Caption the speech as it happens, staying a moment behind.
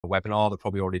a webinar. They're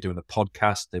probably already doing a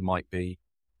podcast. They might be,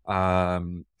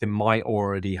 they might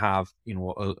already have,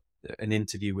 an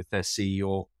interview with their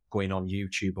CEO going on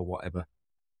YouTube or whatever.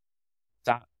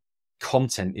 That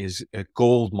content is a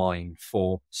gold mine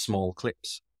for small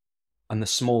clips. And the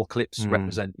small clips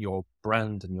represent your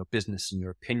brand and your business and your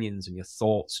opinions and your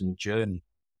thoughts and your journey.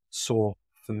 So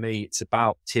for me, it's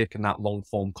about taking that long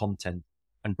form content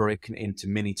and breaking it into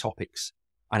mini topics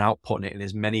and outputting it in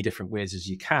as many different ways as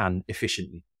you can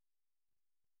efficiently.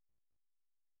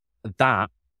 That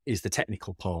is the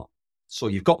technical part. So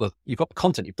you've got the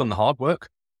content, you've done the hard work.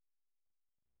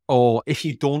 Or if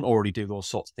you don't already do those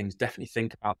sorts of things, definitely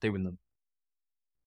think about doing them.